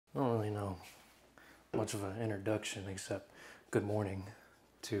know much of an introduction except good morning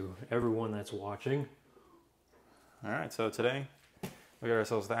to everyone that's watching. All right, so today we got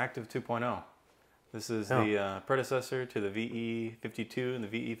ourselves the Active 2.0. This is the predecessor to the VE52 and the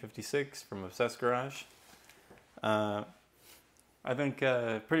VE56 from Obsessed Garage. I think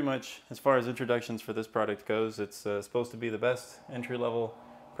pretty much as far as introductions for this product goes, it's supposed to be the best entry-level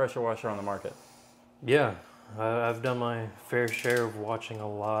pressure washer on the market. Yeah, I've done my fair share of watching a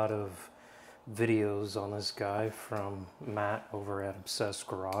lot of videos on this guy from Matt over at Obsessed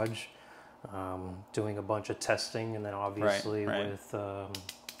Garage, doing a bunch of testing, and then obviously with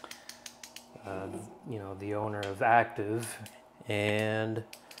you know, the owner of Active. And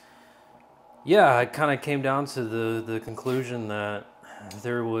yeah, I kind of came down to the conclusion that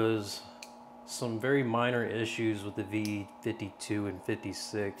there was some very minor issues with the V52 and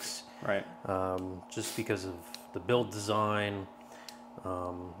 56. Right. Just because of the build design.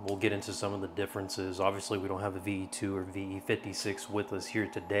 We'll get into some of the differences. Obviously, we don't have a VE2 or VE56 with us here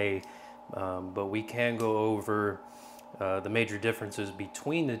today, but we can go over the major differences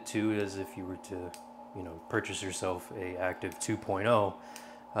between the two, as if you were to, you know, purchase yourself a Active 2.0.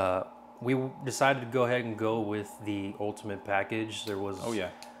 We decided to go ahead and go with the Ultimate package. There was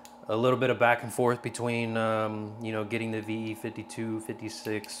a little bit of back and forth between, you know, getting the VE52,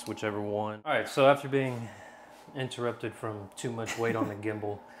 56, whichever one. All right, so after being interrupted from too much weight on the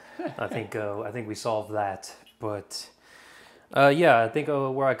gimbal, I think we solved that. But yeah, I think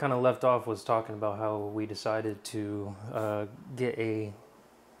where I kind of left off was talking about how we decided to get a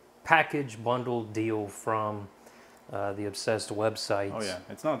package bundle deal from the Obsessed website. Oh yeah,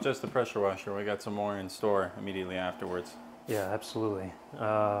 it's not just the pressure washer. We got some more in store immediately afterwards. Yeah, absolutely.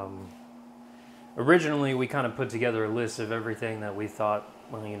 Originally, we kind of put together a list of everything that we thought,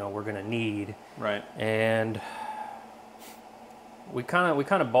 well, you know, we're gonna need. Right. And we kind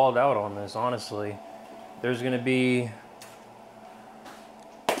of balled out on this, honestly. There's gonna be,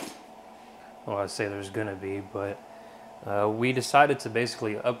 well, I say there's gonna be, but we decided to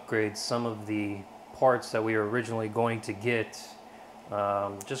basically upgrade some of the parts that we were originally going to get,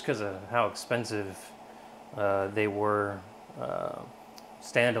 just because of how expensive they were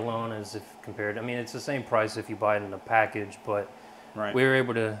standalone, as if compared. I mean, it's the same price if you buy it in a package, but we were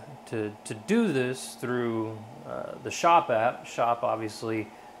able to do this through the Shop app. Shop obviously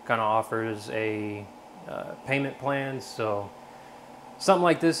kind of offers a payment plan, so something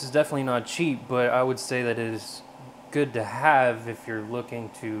like this is definitely not cheap, but I would say that it is good to have if you're looking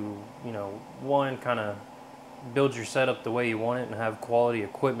to, you know, one, kind of build your setup the way you want it and have quality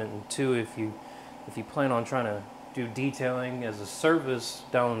equipment, and two, if you plan on trying to do detailing as a service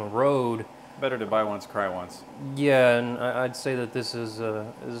down the road, better to buy once, cry once. Yeah, and I'd say that this is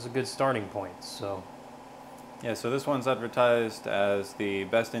a good starting point. So yeah, so this one's advertised as the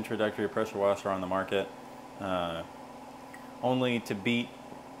best introductory pressure washer on the market, only to beat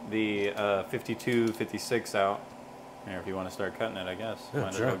the 52, 56 out. Here, if you want to start cutting it, I guess. Yeah,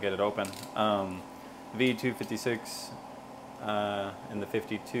 might as well get it open. V256 and the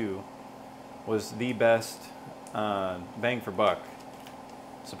 52 was the best bang for buck,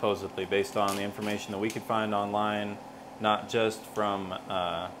 supposedly, based on the information that we could find online, not just from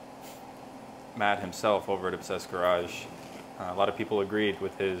Matt himself over at Obsessed Garage. A lot of people agreed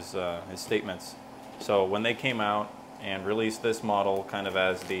with his statements. So when they came out and released this model kind of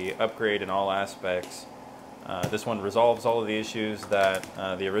as the upgrade in all aspects, this one resolves all of the issues that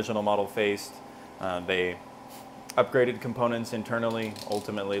the original model faced. They upgraded components internally,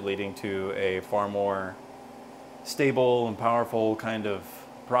 ultimately leading to a far more stable and powerful kind of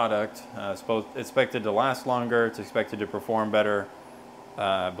product. Expected to last longer, it's expected to perform better.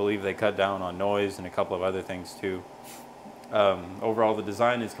 I believe they cut down on noise and a couple of other things too. Overall, the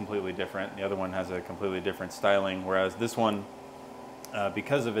design is completely different. The other one has a completely different styling, whereas this one,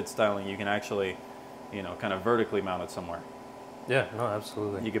 because of its styling, you can actually, you know, kind of vertically mount it somewhere. Yeah, no,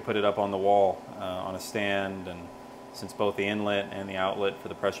 absolutely. You could put it up on the wall on a stand, and since both the inlet and the outlet for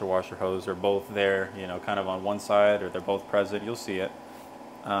the pressure washer hose are both there, you know, kind of on one side, or they're both present, you'll see it.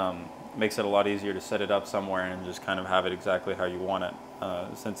 Makes it a lot easier to set it up somewhere and just kind of have it exactly how you want it.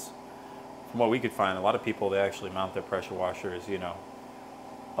 Since, from what we could find, a lot of people, they actually mount their pressure washers, you know,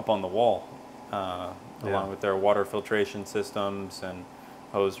 up on the wall, along with their water filtration systems and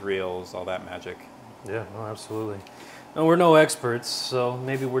hose reels, all that magic. Yeah, no, absolutely. And we're no experts, so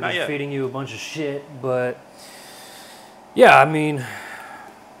maybe we're just feeding you a bunch of shit, but yeah, I mean,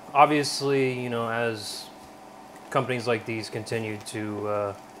 obviously, you know, as companies like these continue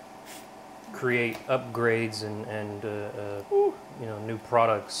to create upgrades and you know, new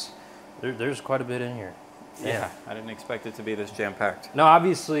products, there's quite a bit in here. Yeah, I didn't expect it to be this jam-packed. Now,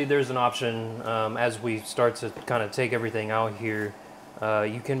 obviously, there's an option as we start to kind of take everything out here.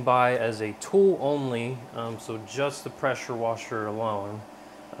 You can buy as a tool only, so just the pressure washer alone,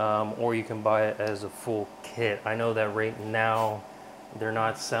 or you can buy it as a full kit. I know that right now they're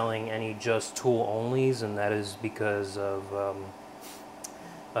not selling any just tool onlys, and that is because of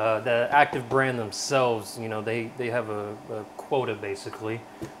the Active brand themselves. You know, they have a quota basically,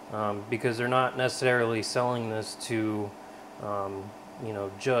 because they're not necessarily selling this to you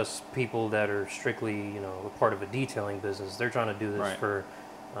know, just people that are strictly, you know, a part of a detailing business. They're trying to do this for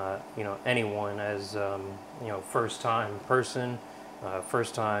you know, anyone as you know, first time person,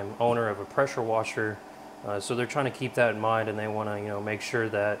 first time owner of a pressure washer. So they're trying to keep that in mind, and they want to, you know, make sure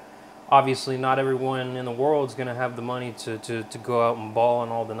that obviously not everyone in the world is going to have the money to go out and ball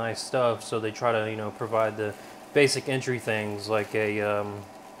and all the nice stuff. So they try to, you know, provide the basic entry things like a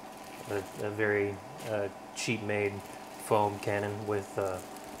very cheap made foam cannon with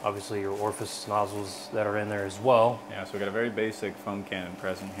obviously your orifice nozzles that are in there as well. Yeah, so we got a very basic foam cannon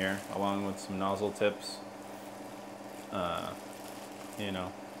present here, along with some nozzle tips. You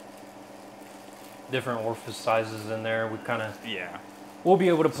know, different orifice sizes in there. We kind of we'll be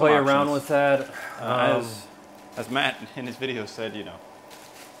able to play around with that. As Matt in his video said, you know,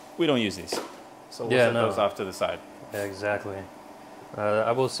 we don't use these, so we'll set those off to the side. Yeah, exactly.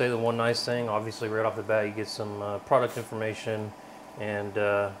 I will say the one nice thing, obviously right off the bat, you get some product information, and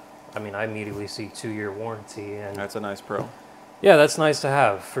I mean, I immediately see 2-year warranty, and that's a nice pro. Yeah, that's nice to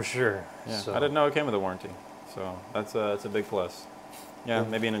have for sure. Yeah, so. I didn't know it came with a warranty, so that's a big plus. Yeah,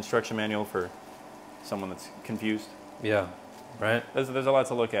 maybe an instruction manual for someone that's confused. Yeah, right. There's a lot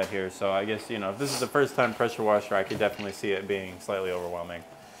to look at here, so I guess, you know, if this is the first time pressure washer, I could definitely see it being slightly overwhelming.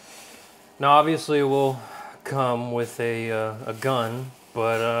 Now, obviously, it will come with a gun,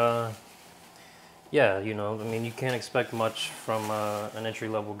 but yeah, you know, I mean, you can't expect much from an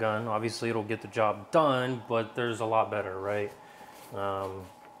entry-level gun. Obviously, it'll get the job done, but there's a lot better, right?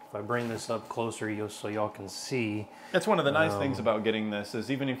 If I bring this up closer, so y'all can see. That's one of the nice things about getting this, is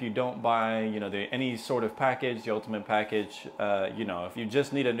even if you don't buy, you know, any sort of package, the ultimate package, you know, if you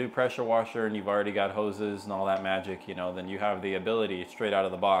just need a new pressure washer and you've already got hoses and all that magic, you know, then you have the ability straight out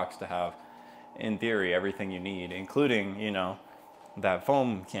of the box to have, in theory, everything you need, including, you know, that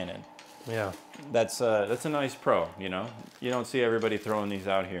foam cannon. Yeah, that's a nice pro. You know, you don't see everybody throwing these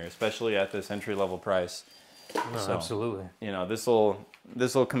out here, especially at this entry-level price. No, so, absolutely. You know, this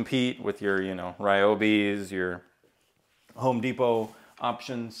will compete with your, you know, Ryobis, your Home Depot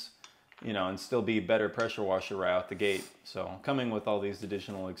options, you know, and still be better pressure washer right out the gate. So coming with all these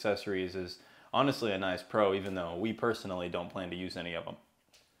additional accessories is honestly a nice pro, even though we personally don't plan to use any of them.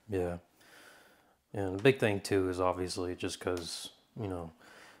 Yeah, and the big thing too is obviously just because, you know,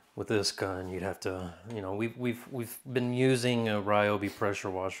 with this gun, you'd have to, you know, we've been using a Ryobi pressure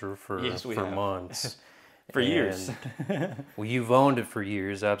washer for months, for years. Well, you've owned it for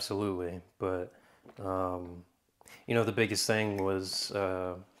years, absolutely. But you know, the biggest thing was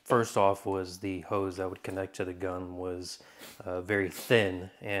first off was the hose that would connect to the gun was very thin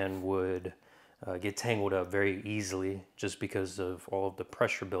and would get tangled up very easily just because of all of the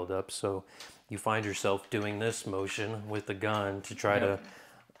pressure buildup. So you find yourself doing this motion with the gun to try to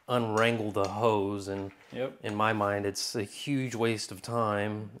unwrangle the hose, and in my mind it's a huge waste of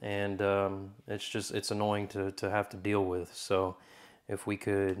time, and it's annoying to have to deal with. So if we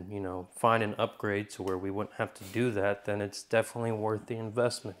could, you know, find an upgrade to where we wouldn't have to do that, then it's definitely worth the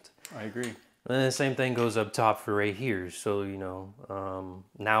investment. I agree. And the same thing goes up top for right here. So, you know,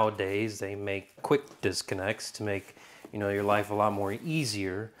 nowadays they make quick disconnects to make, you know, your life a lot more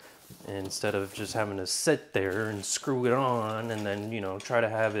easier, instead of just having to sit there and screw it on and then, you know, try to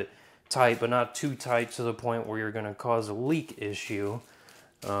have it tight but not too tight to the point where you're going to cause a leak issue.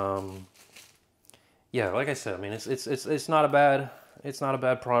 Yeah, like I said, I mean, it's not a bad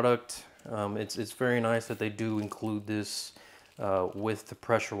product. It's very nice that they do include this with the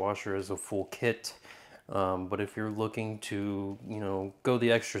pressure washer as a full kit. But if you're looking to, you know, go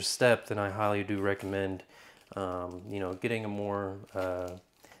the extra step, then I highly do recommend, you know, getting a more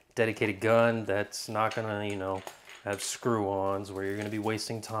dedicated gun that's not gonna, you know, have screw-ons where you're gonna be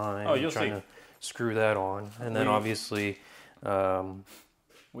wasting time trying to screw that on. And then obviously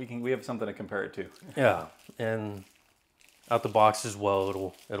we have something to compare it to. Yeah, and out the box as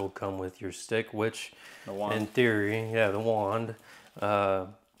well, it'll come with your stick, which in theory, the wand,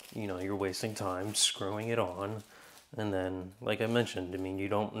 you know, you're wasting time screwing it on. And then, like I mentioned, I mean, you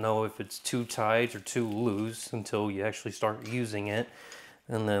don't know if it's too tight or too loose until you actually start using it.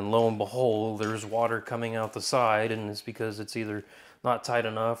 And then lo and behold, there's water coming out the side, and it's because it's either not tight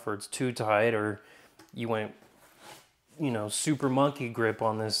enough or it's too tight, or you went, super monkey grip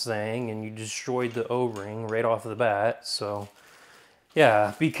on this thing and you destroyed the O-ring right off the bat. So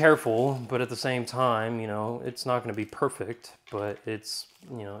yeah, be careful, but at the same time, it's not going to be perfect, but it's,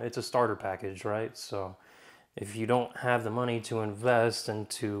 it's a starter package, right? So if you don't have the money to invest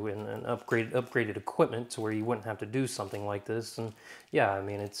into an upgraded equipment to where you wouldn't have to do something like this, and yeah, I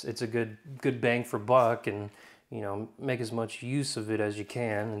mean, it's a good bang for buck, and make as much use of it as you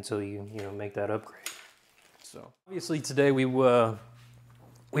can until you make that upgrade. So obviously today we were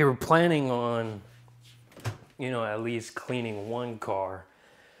planning on at least cleaning one car,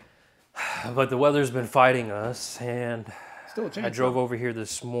 but the weather's been fighting us, and Still a chance, I drove over here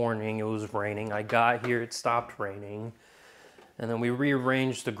this morning. It was raining. I got here, it stopped raining. And then we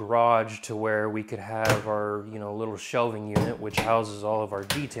rearranged the garage to where we could have our, little shelving unit, which houses all of our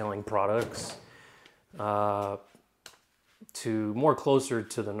detailing products, to more closer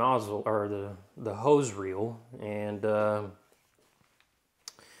to the nozzle, or the hose reel. And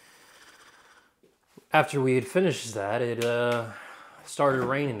after we had finished that, it started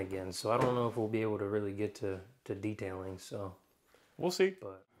raining again. So I don't know if we'll be able to really get to detailing, so we'll see.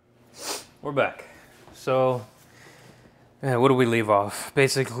 But we're back. So yeah, what do we leave off?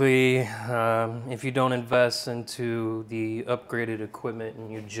 Basically, if you don't invest into the upgraded equipment and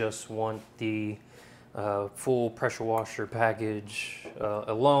you just want the full pressure washer package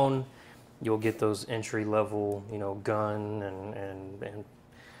alone, you'll get those entry level, gun and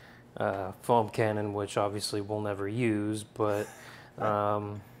foam cannon, which obviously we'll never use, but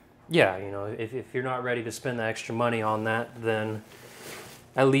yeah, if you're not ready to spend the extra money on that, then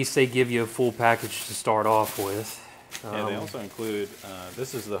at least they give you a full package to start off with. Yeah, they also include,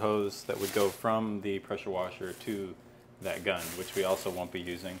 this is the hose that would go from the pressure washer to that gun, which we also won't be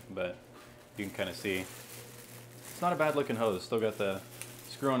using, but you can kind of see. It's not a bad looking hose. Still got the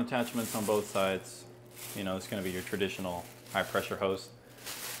screw-on attachments on both sides. It's going to be your traditional high pressure hose.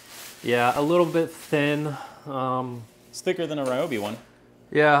 Yeah, a little bit thin. It's thicker than a Ryobi one.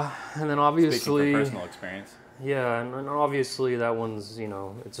 Yeah, and then obviously, speaking from personal experience. Yeah, and obviously that one's,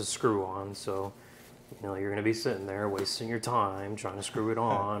 it's a screw-on, so, you're going to be sitting there wasting your time trying to screw it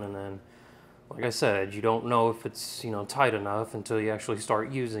on, and then, like I said, you don't know if it's, tight enough until you actually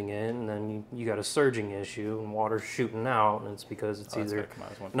start using it, and then you got a surging issue, and water's shooting out, and it's because it's either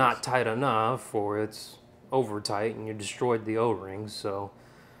not tight enough, or it's over tight, and you destroyed the O-ring, so,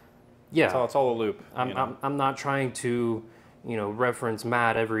 yeah. It's all a loop. I'm not trying to reference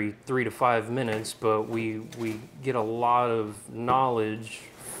Matt every 3 to 5 minutes, but we get a lot of knowledge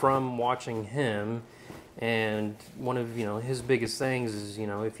from watching him. And one of his biggest things is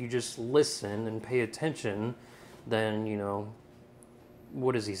if you just listen and pay attention, then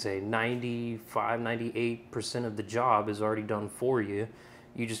what does he say, 95-98% of the job is already done for you.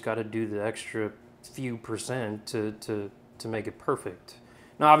 You just got to do the extra few percent to make it perfect.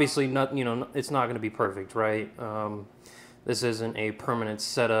 Now obviously it's not going to be perfect, right? This isn't a permanent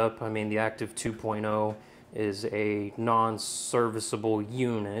setup. I mean, the Active 2.0 is a non-serviceable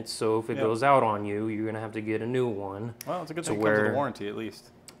unit, so if it goes out on you, you're going to have to get a new one. Well, it's a good thing it comes with a warranty, at least.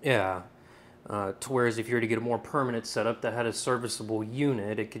 Yeah. To whereas if you were to get a more permanent setup that had a serviceable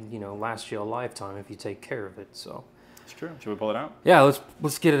unit, it could, last you a lifetime if you take care of it, so. It's true. Should we pull it out? Yeah,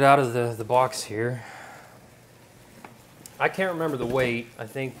 let's get it out of the box here. I can't remember the weight. I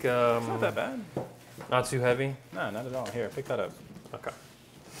think... it's not that bad. Not too heavy? No, not at all. Here, pick that up. Okay.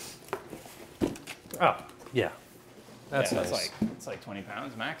 Oh, yeah. That's nice. It's like 20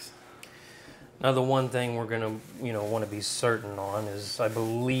 pounds max. Now the one thing we're gonna, want to be certain on is, I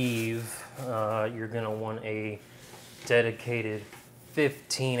believe you're gonna want a dedicated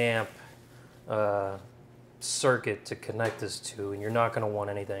 15 amp circuit to connect this to, and you're not gonna want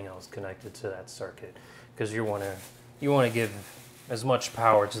anything else connected to that circuit, because you want to give as much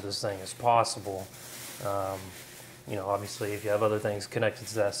power to this thing as possible. Obviously, if you have other things connected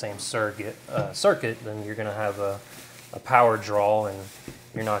to that same circuit, then you're going to have a power draw, and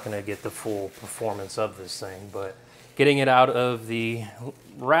you're not going to get the full performance of this thing. But getting it out of the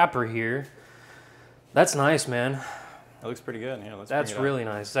wrapper here, that's nice, man. That looks pretty good. Yeah, that's really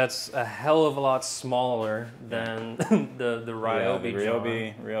nice. That's a hell of a lot smaller than the Ryobi. Yeah,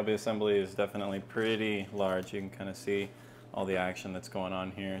 the Ryobi assembly is definitely pretty large. You can kind of see all the action that's going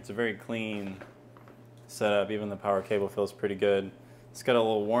on here. It's a very clean setup. Even the power cable feels pretty good. It's got a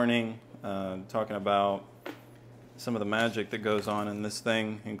little warning talking about some of the magic that goes on in this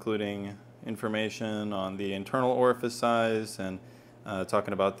thing, including information on the internal orifice size and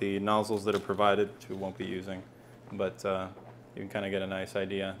talking about the nozzles that are provided, which we won't be using. But you can kind of get a nice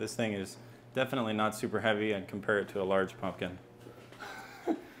idea. This thing is definitely not super heavy. I'd compare it to a large pumpkin.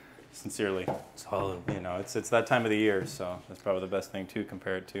 sincerely. Solid. You know, it's that time of the year, so that's probably the best thing to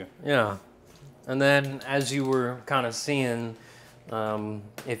compare it to. Yeah. And then as you were kind of seeing,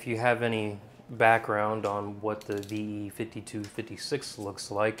 if you have any background on what the VE5256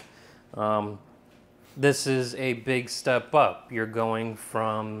 looks like, this is a big step up. You're going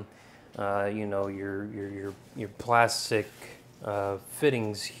from, you know, your plastic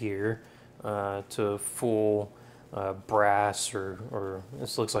fittings here to full brass, or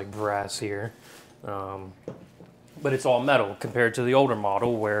this looks like brass here, but it's all metal compared to the older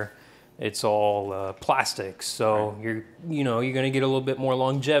model where it's all plastic. So right. you're going to get a little bit more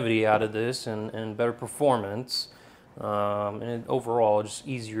longevity out of this and better performance, and overall just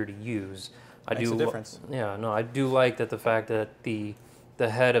easier to use. Makes a difference. Yeah, no, I do like that the fact that the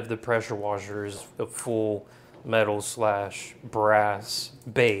head of the pressure washer is a full metal / brass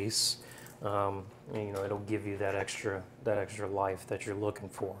base. You know, it'll give you that extra life that you're looking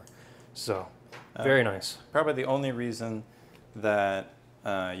for. So, very nice. Probably the only reason that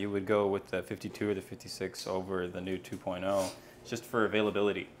you would go with the 52 or the 56 over the new 2.0 is just for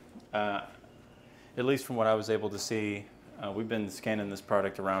availability. At least from what I was able to see, we've been scanning this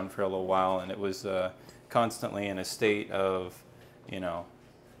product around for a little while, and it was constantly in a state of, you know,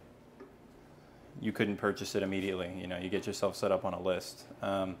 you couldn't purchase it immediately. You know, you get yourself set up on a list.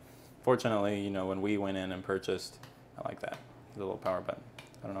 Fortunately, you know, when we went in and purchased, I like that, the little power button.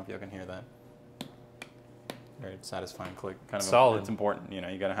 I don't know if y'all can hear that. Very satisfying click. Kind of Solid. It's important, you know,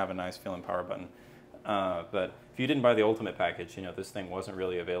 you got to have a nice feeling power button. But if you didn't buy the Ultimate package, you know, this thing wasn't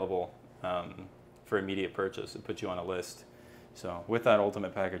really available for immediate purchase. It put you on a list. So with that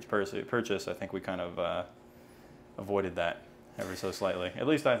Ultimate package purchase, I think we kind of avoided that ever so slightly. At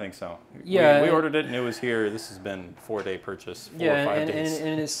least I think so. Yeah, we ordered it and it was here. This has been 4-day purchase, 4 or 5 days.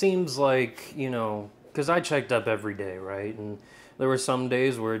 And it seems like, you know, because I checked up every day, right? And there were some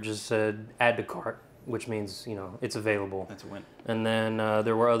days where it just said add to cart, which means, you know, it's available. That's a win. And then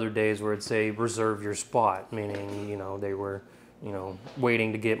there were other days where it'd say reserve your spot, meaning, you know, they were, you know,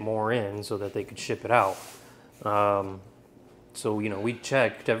 waiting to get more in so that they could ship it out. So, you know, we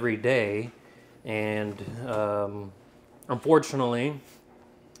checked every day, and unfortunately,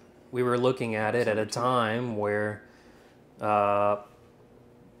 we were looking at it at a time where there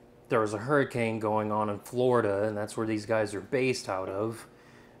was a hurricane going on in Florida, and that's where these guys are based out of.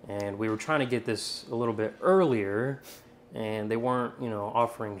 And we were trying to get this a little bit earlier, and they weren't, you know,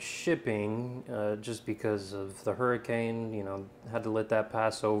 offering shipping just because of the hurricane. You know, had to let that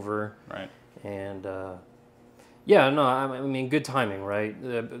pass over. Right. And yeah, no, I mean, good timing, right?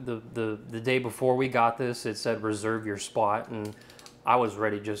 The day before we got this, it said reserve your spot, and I was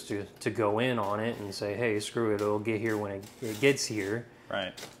ready just to go in on it and say, hey, screw it, it'll get here when it gets here.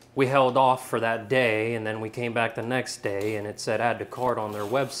 Right. We held off for that day, and then we came back the next day, and it said add to cart on their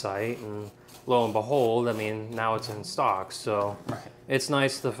website, and lo and behold, I mean, now it's in stock. So it's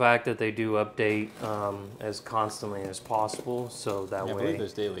nice the fact that they do update as constantly as possible, so that way... I believe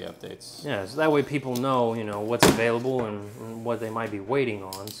there's daily updates. Yeah, so that way people know, you know, what's available and what they might be waiting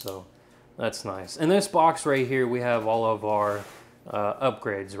on, so that's nice. In this box right here, we have all of our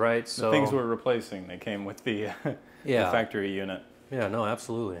upgrades, right? So the things we're replacing, they came with the, the factory unit. Yeah, no,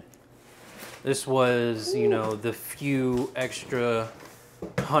 absolutely. This was, you know, the few extra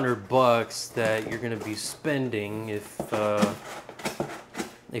 $100 that you're going to be spending if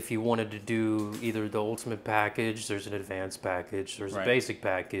you wanted to do either the Ultimate package, there's an advanced package, there's a basic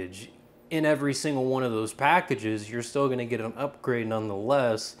package. In every single one of those packages, you're still going to get an upgrade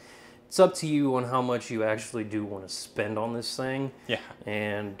nonetheless. It's up to you on how much you actually do want to spend on this thing. Yeah.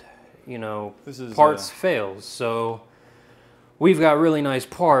 And, you know, parts fails, so... We've got really nice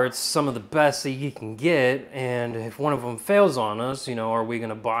parts, some of the best that you can get, and if one of them fails on us, you know, are we going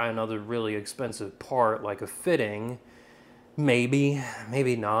to buy another really expensive part like a fitting? Maybe,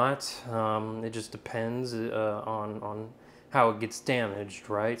 maybe not. It just depends on how it gets damaged,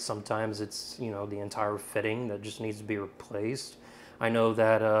 right? Sometimes it's, you know, the entire fitting that just needs to be replaced. I know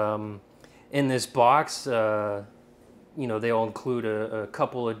that in this box, you know, they'll include a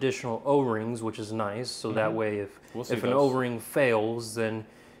couple additional O-rings, which is nice. So that way, if an O-ring fails, then,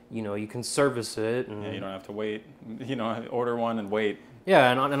 you know, you can service it. And yeah, you don't have to wait. You know, order one and wait.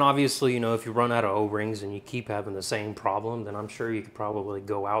 Yeah, and obviously, you know, if you run out of O-rings and you keep having the same problem, then I'm sure you could probably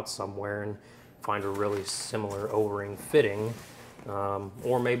go out somewhere and find a really similar O-ring fitting.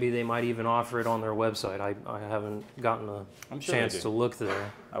 Or maybe they might even offer it on their website. I haven't gotten a chance to look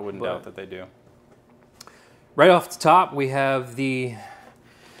there. I wouldn't doubt that they do. Right off the top, we have the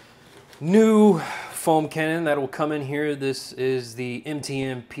new foam cannon that will come in here. This is the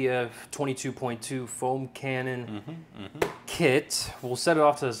MTM PF 22.2 foam cannon kit. We'll set it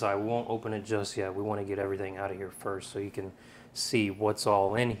off to the side. We won't open it just yet. We want to get everything out of here first so you can see what's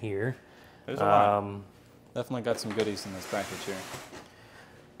all in here. There's a lot. Definitely got some goodies in this package here.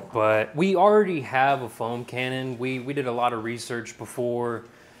 But we already have a foam cannon. We did a lot of research before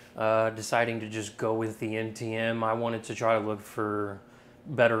deciding to just go with the MTM. I wanted to try to look for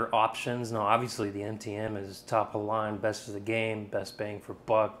better options. Now, obviously, the MTM is top of the line, best of the game, best bang for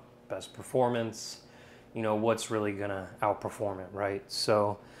buck, best performance. You know, what's really going to outperform it, right?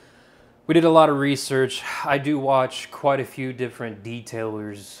 So we did a lot of research. I do watch quite a few different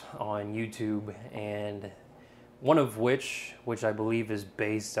detailers on YouTube, and one of which I believe is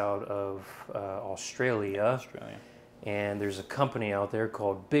based out of Australia. And there's a company out there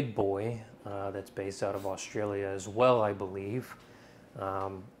called Big Boy that's based out of Australia as well, I believe.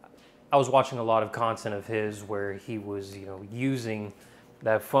 I was watching a lot of content of his where he was, you know, using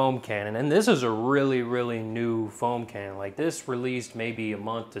that foam cannon, and this is a really, really new foam cannon. Like, this released maybe a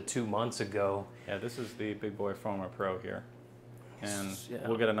month to 2 months ago. Yeah, this is the Big Boy Foamer Pro here, and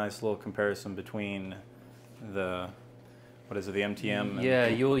we'll get a nice little comparison between the, what is it, the MTM? And yeah,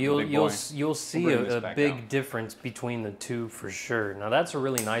 you'll see we'll a big difference between the two for sure. Now, that's a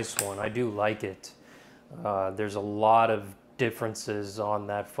really nice one. I do like it. There's a lot of differences on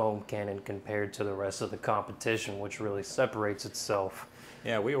that foam cannon compared to the rest of the competition, which really separates itself.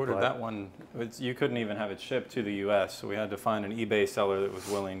 Yeah, we ordered that one. You couldn't even have it shipped to the U.S., so we had to find an eBay seller that was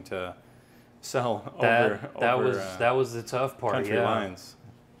willing to sell that was the tough part. Country lines.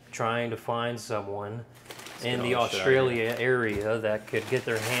 Trying to find someone in the Australia area that could get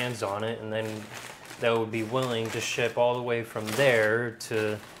their hands on it, and then that would be willing to ship all the way from there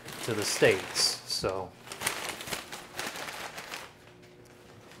to the States. So,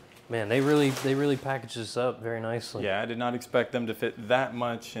 man, they really package this up very nicely. Yeah, I did not expect them to fit that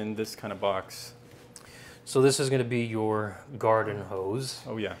much in this kind of box. So this is going to be your garden hose.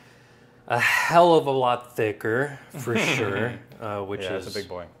 Oh yeah. A hell of a lot thicker, for sure. Which is a big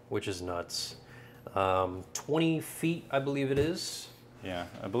boy. Which is nuts. 20 feet, I believe it is. Yeah,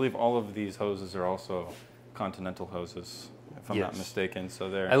 I believe all of these hoses are also Continental hoses, if I'm not mistaken. So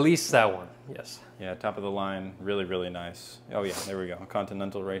they're at least that one, yes. Yeah, top of the line, really, really nice. Oh yeah, there we go.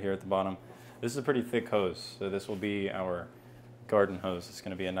 Continental right here at the bottom. This is a pretty thick hose, so this will be our garden hose. It's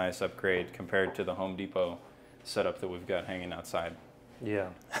going to be a nice upgrade compared to the Home Depot setup that we've got hanging outside. Yeah.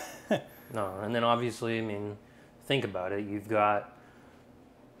 No, and then obviously, I mean, think about it. You've got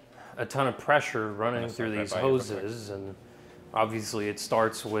a ton of pressure running through these hoses, and obviously it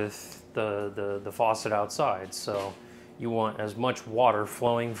starts with the faucet outside. So you want as much water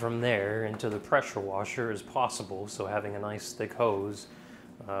flowing from there into the pressure washer as possible. So having a nice thick hose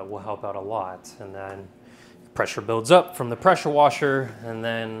will help out a lot. And then pressure builds up from the pressure washer, and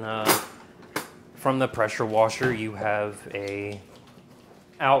then from the pressure washer you have a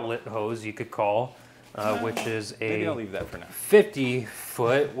outlet hose, you could call, which is maybe I'll leave that for now. 50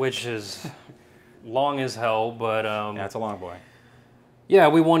 foot, which is long as hell, but yeah, it's a long boy. Yeah,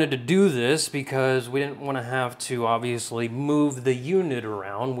 we wanted to do this because we didn't want to have to obviously move the unit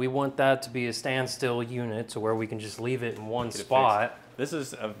around. We want that to be a standstill unit to where we can just leave it in one spot. This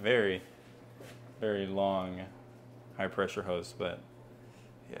is a very, very long high pressure hose, but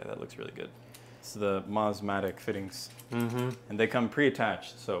yeah, that looks really good. It's the Mosmatic fittings, and they come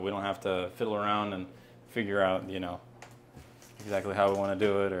pre-attached, so we don't have to fiddle around and figure out, you know, exactly how we want to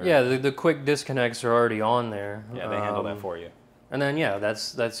do it. Or yeah, the quick disconnects are already on there. Yeah, they handle that for you. And then yeah,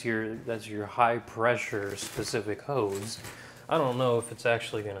 that's your high pressure specific hose. I don't know if it's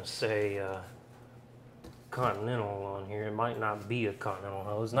actually gonna say Continental on here. It might not be a Continental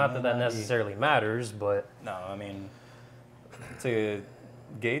hose. Not that that necessarily matters, but no, I mean, it's a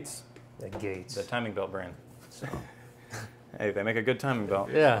Gates. Gates. The timing belt brand. So, hey, they make a good timing belt.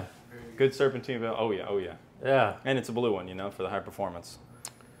 Yeah. Good serpentine belt. Oh yeah, oh yeah. Yeah. And it's a blue one, you know, for the high performance.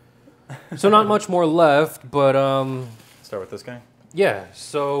 So not much more left, but start with this guy. Yeah.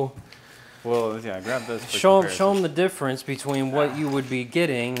 So. Well, yeah, grab this. Show them the difference between what you would be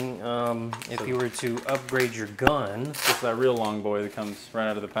getting if you were to upgrade your gun. It's that real long boy that comes right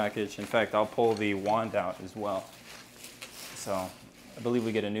out of the package. In fact, I'll pull the wand out as well. So I believe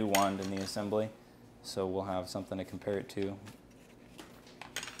we get a new wand in the assembly, so we'll have something to compare it to.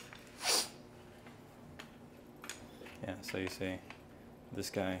 Yeah, so you see this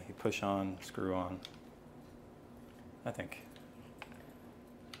guy, you push on, screw on. I think.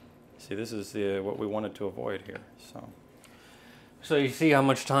 See, this is what we wanted to avoid here. So So you see how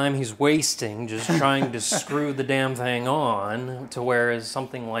much time he's wasting just trying to screw the damn thing on, to whereas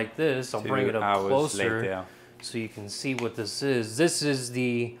something like this, I'll bring it up closer later. so you can see what this is. This is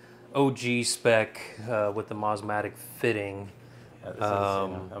the OG spec with the Mosmatic fitting. Yeah, this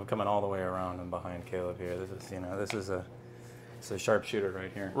is, I'm coming all the way around and behind Caleb here. This is, it's a sharpshooter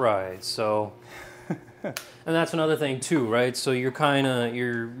right here. Right. So, and that's another thing too, right? So you're kind of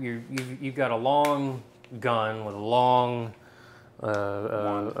you've got a long gun with a long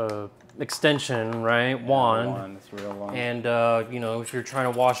extension, right? Yeah, wand. It's real long. And you know, if you're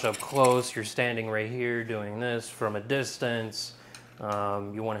trying to wash up close, you're standing right here doing this from a distance.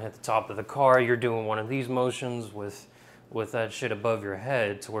 You want to hit the top of the car, you're doing one of these motions with that shit above your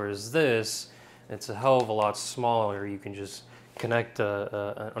head. Whereas this, it's a hell of a lot smaller. You can just connect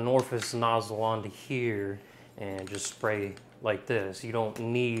an orifice nozzle onto here and just spray like this. You don't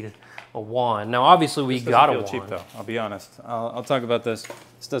need a wand. Now, obviously, we got a wand. This doesn't feel cheap, though. I'll be honest. I'll talk about this.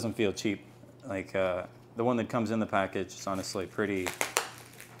 This doesn't feel cheap. Like the one that comes in the package is honestly pretty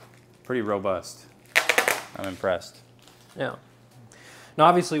robust. I'm impressed. Yeah. Now,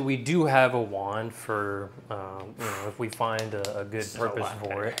 obviously, we do have a wand for you know, if we find a good purpose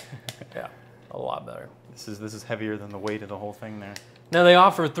for it. Yeah, a lot better. This is heavier than the weight of the whole thing there. Now, they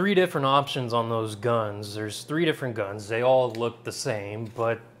offer 3 different options on those guns. There's 3 different guns. They all look the same,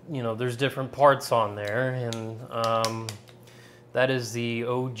 but you know, there's different parts on there, and that is the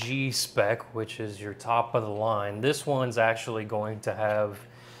OG spec, which is your top of the line. This one's actually going to have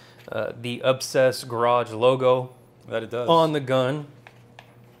the Obsess Garage logo That it does. on the gun.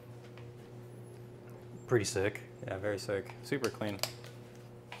 Pretty sick. Yeah, very sick. Super clean.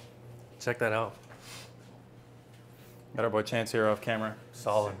 Check that out. Got our boy Chance here off camera.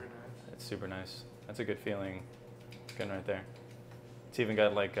 Solid. It's super nice. That's a good feeling gun right there. It's even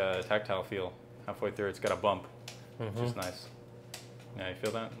got like a tactile feel. Halfway through, it's got a bump, which is nice. Yeah, you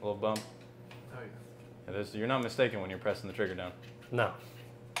feel that? A little bump? Oh, yeah. Yeah, you're not mistaken when you're pressing the trigger down. No.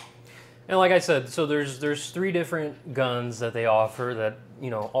 And like I said, so there's 3 different guns that they offer that, you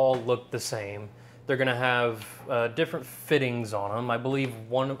know, all look the same. They're gonna have different fittings on them. I believe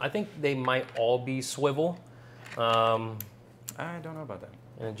I think they might all be swivel. I don't know about that.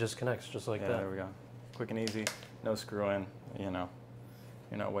 And it just connects just like Yeah, that. there we go. Quick and easy, no screw in, you know.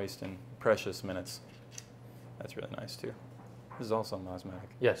 You're not wasting precious minutes. That's really nice too. This is also Mosmatic.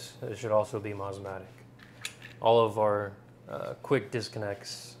 Yes, it should also be Mosmatic. All of our quick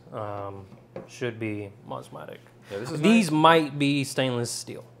disconnects should be Mosmatic. Yeah, this is These nice. might be stainless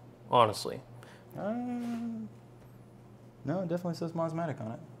steel, honestly. No, it definitely says Mosmatic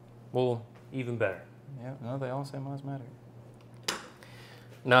on it. Well, even better. Yeah, no, they all say Mosmatic.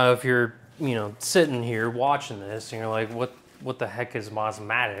 Now, if you're, you know, sitting here watching this and you're like, what the heck is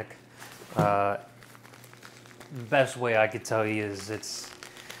Mosmatic? The best way I could tell you is it's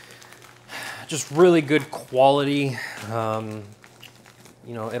just really good quality. You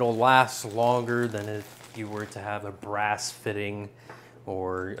know, it'll last longer than if you were to have a brass fitting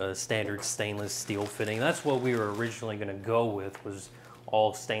or a standard stainless steel fitting. That's what we were originally going to go with, was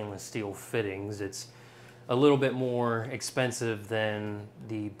all stainless steel fittings. It's a little bit more expensive than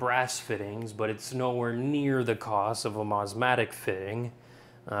the brass fittings, but it's nowhere near the cost of a Mosmatic fitting.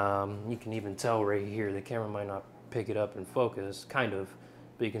 You can even tell right here, the camera might not pick it up in focus, kind of,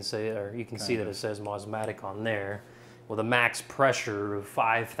 but you can say, or you can see that it says Mosmatic on there with a max pressure of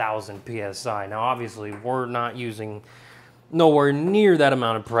 5,000 PSI. Now, obviously, we're not using nowhere near that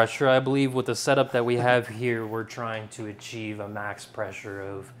amount of pressure. I believe with the setup that we have here, we're trying to achieve a max pressure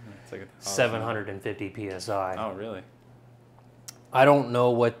of 750 PSI. Oh, really? I don't know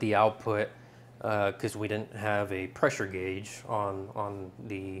what the output, because we didn't have a pressure gauge on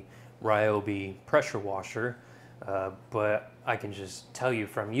the Ryobi pressure washer, but I can just tell you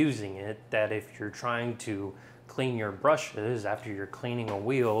from using it that if you're trying to clean your brushes after you're cleaning a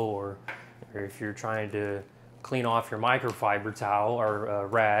wheel, or if you're trying to clean off your microfiber towel or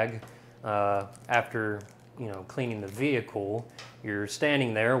rag after, you know, cleaning the vehicle, you're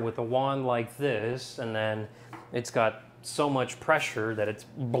standing there with a wand like this, and then it's got so much pressure that it's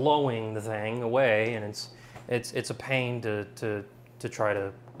blowing the thing away, and it's a pain to try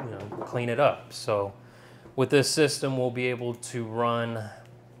to, you know, clean it up. So with this system, we'll be able to run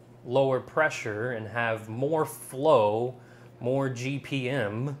lower pressure and have more flow, more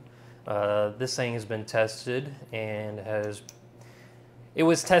GPM. This thing has been tested and it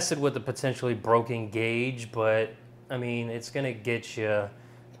was tested with a potentially broken gauge, but I mean, it's gonna get you,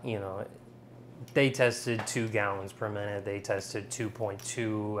 you know, they tested 2 gallons per minute. They tested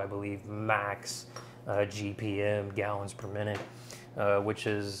 2.2, I believe, max GPM, gallons per minute, which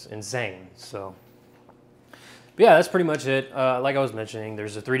is insane. So But yeah, that's pretty much it. Like I was mentioning,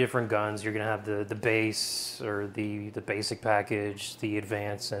 there's the 3 different guns. You're gonna have the base or the basic package, the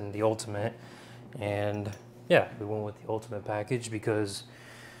advanced, and the ultimate. And yeah, we went with the ultimate package because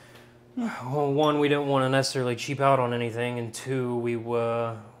well, 1, we didn't want to necessarily cheap out on anything, and 2, we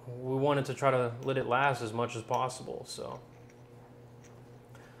wanted to try to let it last as much as possible. So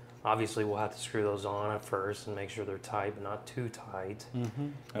obviously we'll have to screw those on at first and make sure they're tight, but not too tight.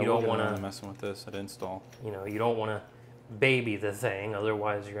 You don't want to messing with this at install. You know, you don't want to baby the thing,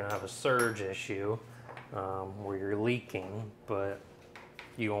 otherwise you're gonna have a surge issue where you're leaking. But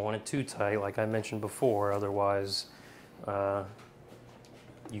you don't want it too tight, like I mentioned before. Otherwise,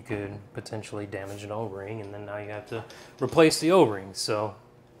 you could potentially damage an O-ring, and then now you have to replace the O-ring. So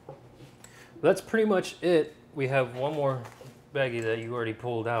that's pretty much it. We have one more baggie that you already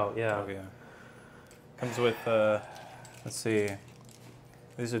pulled out. Yeah. Oh yeah. Comes with let's see.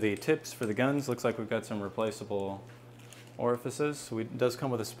 These are the tips for the guns. Looks like we've got some replaceable orifices. So it does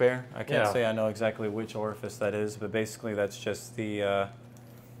come with a spare. I can't say I know exactly which orifice that is, but basically that's just the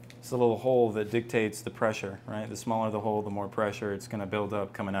it's the little hole that dictates the pressure, right? The smaller the hole, the more pressure it's going to build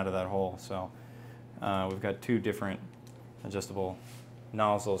up coming out of that hole. So we've got 2 different adjustable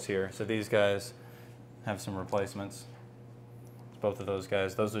nozzles here. So these guys have some replacements. Both of those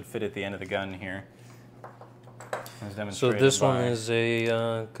guys. Those would fit at the end of the gun here. So this one is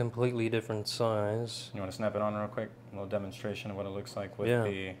a completely different size. You want to snap it on real quick? A little demonstration of what it looks like with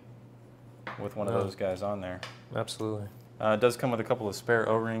with one of those guys on there. Absolutely. It does come with a couple of spare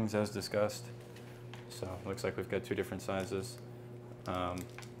O-rings as discussed. So it looks like we've got 2 different sizes.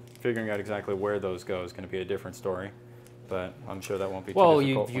 Figuring out exactly where those go is going to be a different story, but I'm sure that won't be too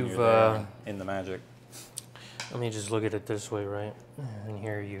difficult when you're there in the magic. Let me just look at it this way, right? And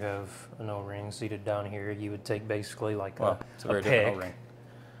here you have an O-ring seated down here. You would take basically like it's a very pick. different O-ring.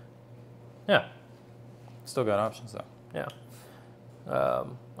 Yeah. Still got options though. Yeah.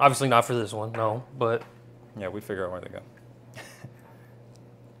 Obviously not for this one, no, but yeah, we figure out where they go.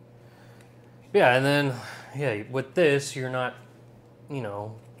 yeah, and then yeah, with this you're not, you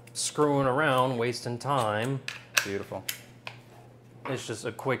know, screwing around, wasting time. Beautiful. It's just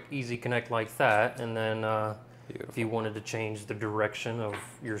a quick, easy connect like that, and then if you wanted to change the direction of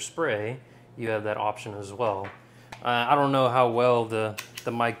your spray, you have that option as well. I don't know how well the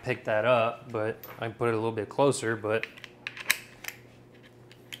mic picked that up, but I put it a little bit closer, but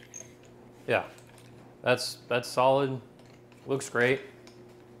yeah, that's solid. Looks great.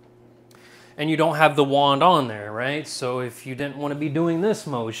 And you don't have the wand on there, right? So if you didn't want to be doing this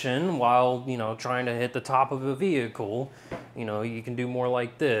motion while, you know, trying to hit the top of a vehicle, you know, you can do more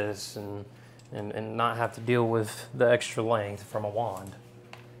like this and not have to deal with the extra length from a wand.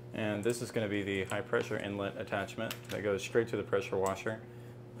 And this is going to be the high pressure inlet attachment that goes straight to the pressure washer.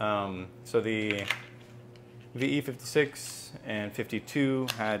 So the VE56 and 52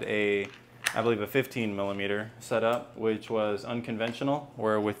 had I believe a 15 millimeter setup, which was unconventional,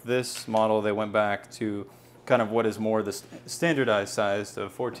 where with this model they went back to kind of what is more the standardized size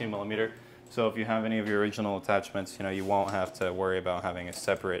of 14 millimeter. So if you have any of your original attachments, you know, you won't have to worry about having a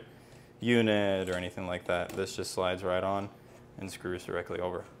separate unit or anything like that. This just slides right on and screws directly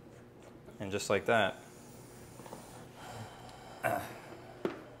over. And just like that,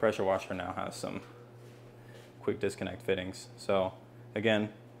 pressure washer now has some quick disconnect fittings. So again,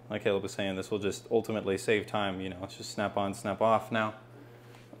 like Caleb was saying, this will just ultimately save time. You know, it's just snap on, snap off now.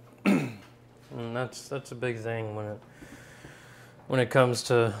 And that's a big thing when it comes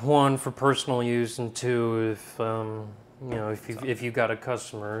to, 1, for personal use, and 2, if you know, if you got a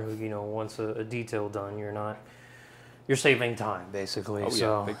customer who, you know, wants a detail done, you're saving time basically. Oh yeah,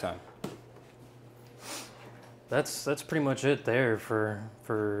 so big time. That's pretty much it there for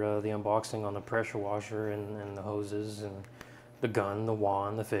the unboxing on the pressure washer and the hoses and the gun, the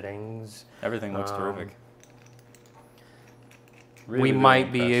wand, the fittings. Everything looks terrific. Really, we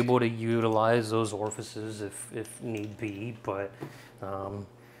might be able to utilize those orifices if need be, but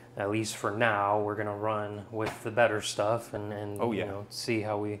at least for now, we're gonna run with the better stuff and you know, see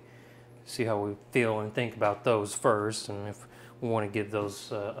how we feel and think about those first, and if we want to give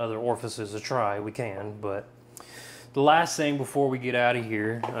those other orifices a try, we can. But the last thing before we get out of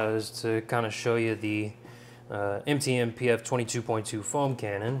here is to kind of show you the MTM PF 22.2 foam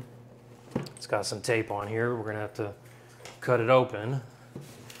cannon. It's got some tape on here. We're gonna have to cut it open,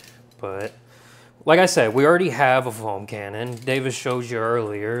 but like I said, we already have a foam cannon. Davis showed you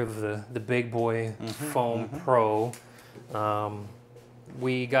earlier of the Big Boy Foam Pro.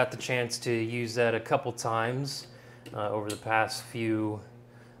 We got the chance to use that a couple times over the past few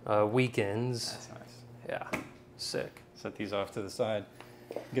weekends. That's nice. Yeah, sick. Set these off to the side.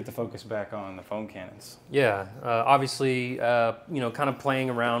 Get the focus back on the foam cannons. Yeah, obviously, kind of playing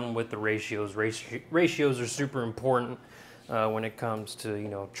around with the ratios. Ratios are super important when it comes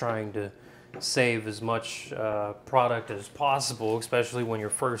to, trying to save as much product as possible, especially when you're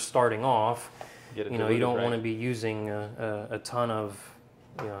first starting off. You don't want to be using a ton of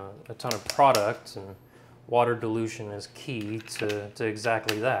product, and water dilution is key to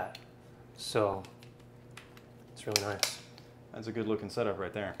exactly that. So it's really nice. That's a good looking setup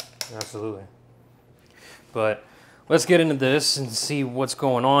right there. Absolutely. But let's get into this and see what's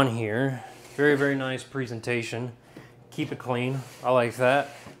going on here. Very, very nice presentation. Keep it clean. I like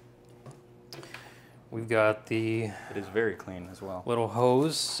that. We've got the... It is very clean as well. Little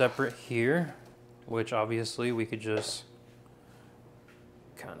hose separate here, which obviously we could just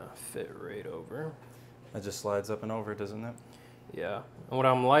kind of fit right over. That just slides up and over, doesn't it? Yeah. And what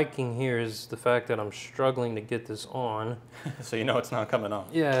I'm liking here is the fact that I'm struggling to get this on. So you know it's not coming off.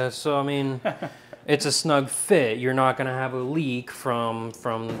 Yeah, so I mean, it's a snug fit. You're not going to have a leak from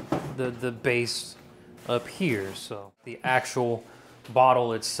the base up here. So the actual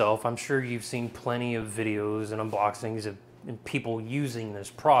bottle itself, I'm sure you've seen plenty of videos and unboxings of people using this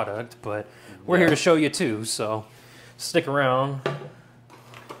product, but we're here to show you too, so stick around.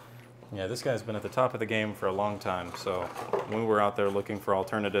 Yeah, this guy's been at the top of the game for a long time, so when we were out there looking for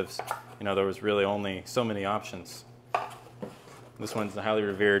alternatives, there was really only so many options. This one's highly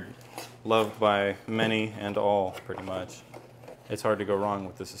revered, loved by many and all, pretty much. It's hard to go wrong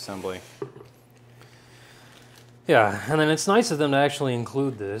with this assembly. Yeah, and then it's nice of them to actually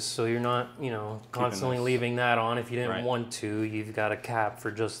include this, so you're not, constantly leaving that on. If you didn't want to, you've got a cap for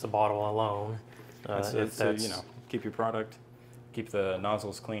just the bottle alone. Keep your product. Keep the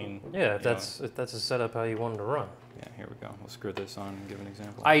nozzles clean. Yeah, if that's a setup how you want it to run. Yeah, here we go. We'll screw this on and give an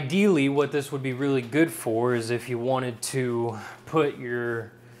example. Ideally, what this would be really good for is if you wanted to put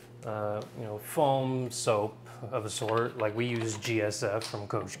your, foam soap of a sort, like we use GSF from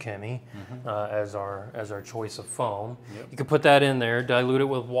Coach Kemi as our choice of foam. Yep. You could put that in there, dilute it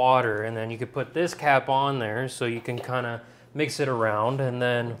with water, and then you could put this cap on there so you can kind of mix it around, and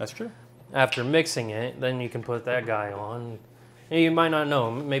then that's true. After mixing it, then you can put that guy on. You might not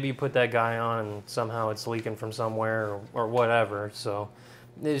know. Maybe you put that guy on and somehow it's leaking from somewhere or whatever. So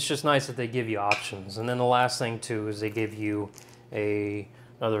it's just nice that they give you options. And then the last thing too is they give you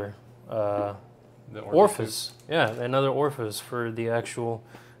another orifice. Yeah, another orifice for the actual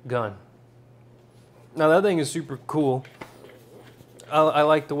gun. Now that thing is super cool. I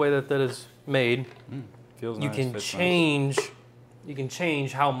like the way that is made. Feels nice. You can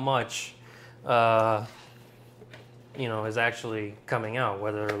change how much. Is actually coming out,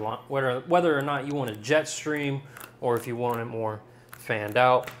 whether or not you want a jet stream or if you want it more fanned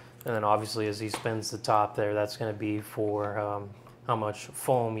out. And then obviously as he spins the top there, that's going to be for how much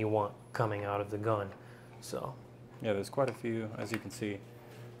foam you want coming out of the gun. So yeah, there's quite a few, as you can see.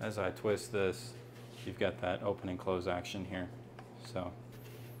 As I twist this, you've got that open and close action here. So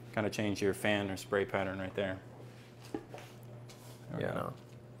kind of change your fan or spray pattern right there. No.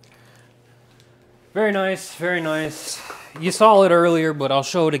 Very nice, very nice. You saw it earlier, but I'll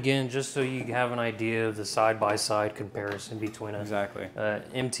show it again just so you have an idea of the side-by-side comparison between a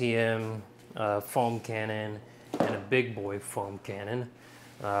MTM foam cannon and a big boy foam cannon.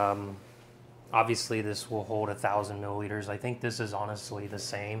 Obviously, this will hold 1,000 milliliters. I think this is honestly the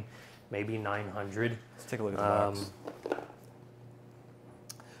same, maybe 900. Let's take a look at the box.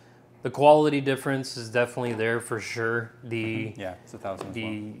 The quality difference is definitely there for sure. Yeah, it's 1,000 as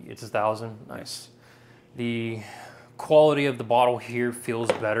well. It's 1,000, nice. The quality of the bottle here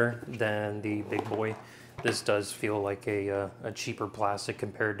feels better than the big boy. This does feel like a cheaper plastic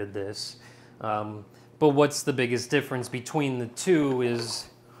compared to this. But what's the biggest difference between the two is,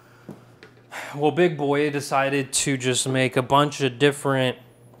 well, Big Boy decided to just make a bunch of different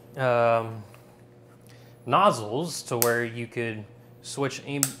nozzles to where you could switch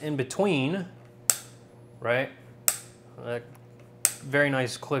in between, right? Very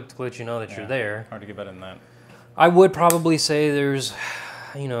nice click to let you know that you're there. Hard to get better than that. I would probably say there's,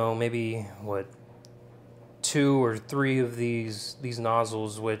 maybe, 2 or 3 of these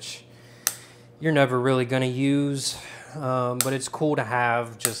nozzles, which you're never really going to use. But it's cool to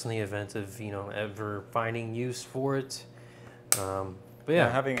have just in the event of, ever finding use for it. But yeah.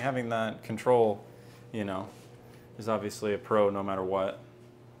 Having that control, is obviously a pro no matter what.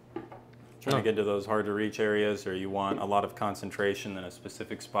 Trying to get to those hard to reach areas, or you want a lot of concentration in a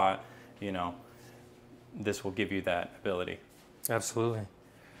specific spot, this will give you that ability. Absolutely.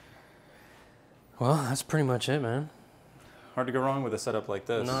 Well, that's pretty much it, man. Hard to go wrong with a setup like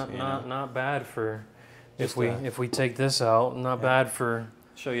this. Not bad for if we take this out. Not bad for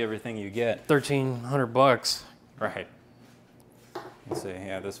show you everything you get. $1,300. Right. Let's see.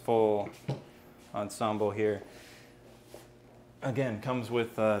 Yeah, this full ensemble here. Again, comes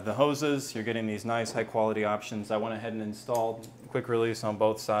with the hoses. You're getting these nice high quality options. I went ahead and installed quick release on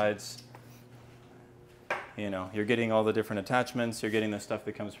both sides. You know, you're getting all the different attachments. You're getting the stuff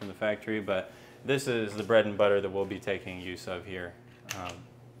that comes from the factory, but this is the bread and butter that we'll be taking use of here.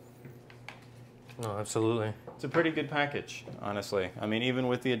 No, absolutely. It's a pretty good package, honestly. I mean, even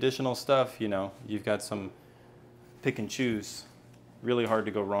with the additional stuff, you know, you've got some pick and choose. Really hard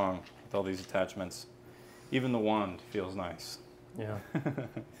to go wrong with all these attachments. Even the wand feels nice. Yeah.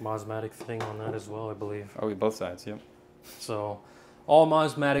 Mosmatic fitting on that as well, I believe. Oh, both sides, yep. So, all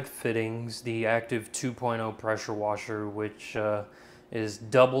Mosmatic fittings, the active 2.0 pressure washer, which is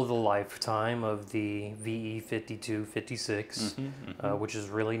double the lifetime of the VE52, 56, which is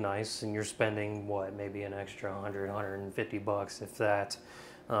really nice. And you're spending, what, maybe an extra 100, 150 bucks, if that,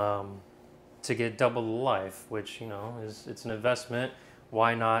 to get double the life, which, you know, it's an investment.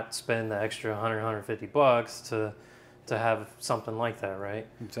 Why not spend the extra 100, 150 bucks to have something like that, right?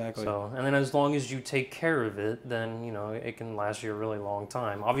 Exactly. So, and then as long as you take care of it, then, you know, it can last you a really long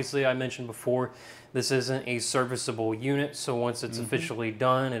time. Obviously, I mentioned before, this isn't a serviceable unit, so once it's officially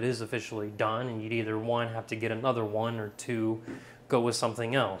done, it is officially done, and you'd either, one, have to get another one, or two, go with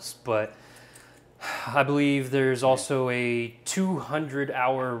something else. But I believe there's also a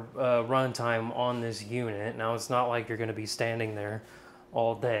 200-hour runtime on this unit. Now, it's not like you're going to be standing there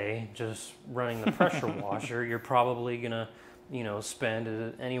all day just running the pressure washer. You're probably gonna, you know,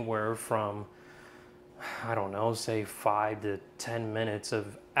 spend anywhere from, I don't know, say 5 to 10 minutes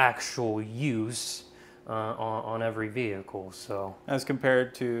of actual use on every vehicle. So as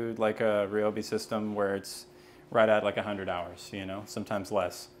compared to like a Ryobi system where it's right at like 100 hours, you know, sometimes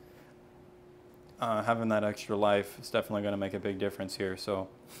less. Having that extra life is definitely going to make a big difference here. So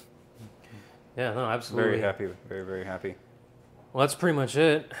yeah, no, absolutely. Very happy, very happy. Well, that's pretty much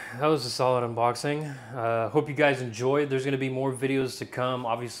it. That was a solid unboxing. Hope you guys enjoyed. There's going to be more videos to come.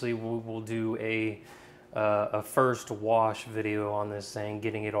 Obviously, we'll do a first wash video on this thing,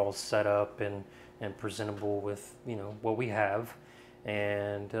 getting it all set up and presentable with, you know, what we have.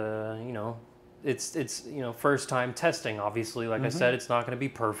 And, you know, it's you know, first time testing, obviously. Like I said, it's not going to be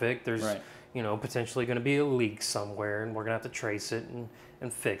perfect. There's, you know, potentially going to be a leak somewhere, and we're going to have to trace it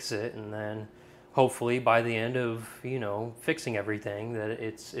and fix it. And then hopefully by the end of, you know, fixing everything, that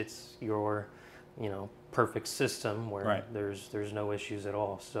it's your, you know, perfect system where there's no issues at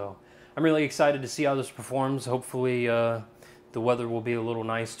all. So I'm really excited to see how this performs. Hopefully the weather will be a little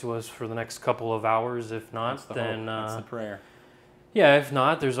nice to us for the next couple of hours. If not, then that's the prayer. Yeah, if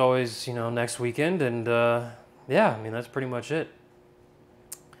not, there's always, you know, next weekend. And yeah, I mean, that's pretty much it.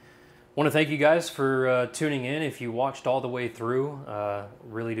 Want to thank you guys for tuning in. If you watched all the way through,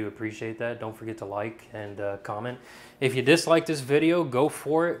 really do appreciate that. Don't forget to like and comment. If you dislike this video, go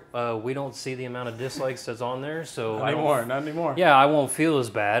for it. We don't see the amount of dislikes that's on there, so not anymore. Yeah, I won't feel as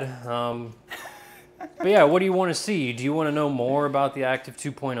bad. But yeah, what do you want to see? Do you want to know more about the Active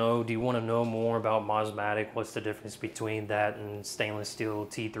 2.0? Do you want to know more about Mosmatic? What's the difference between that and stainless steel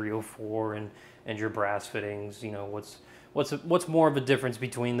T304 and your brass fittings? You know, what's more of a difference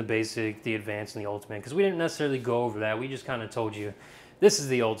between the basic, the advanced, and the ultimate? Because we didn't necessarily go over that. We just kind of told you, this is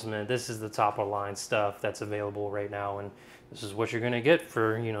the ultimate, this is the top of the line stuff that's available right now, and this is what you're going to get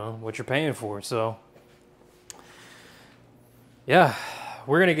for, you know, what you're paying for. So yeah,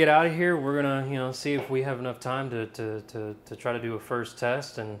 we're going to get out of here. We're going to, you know, see if we have enough time to try to do a first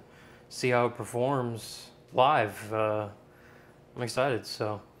test and see how it performs live. I'm excited.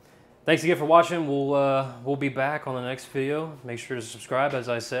 So thanks again for watching. We'll be back on the next video. Make sure to subscribe, as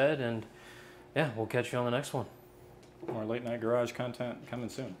I said, and yeah, we'll catch you on the next one. More late night garage content coming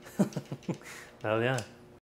soon. Hell yeah.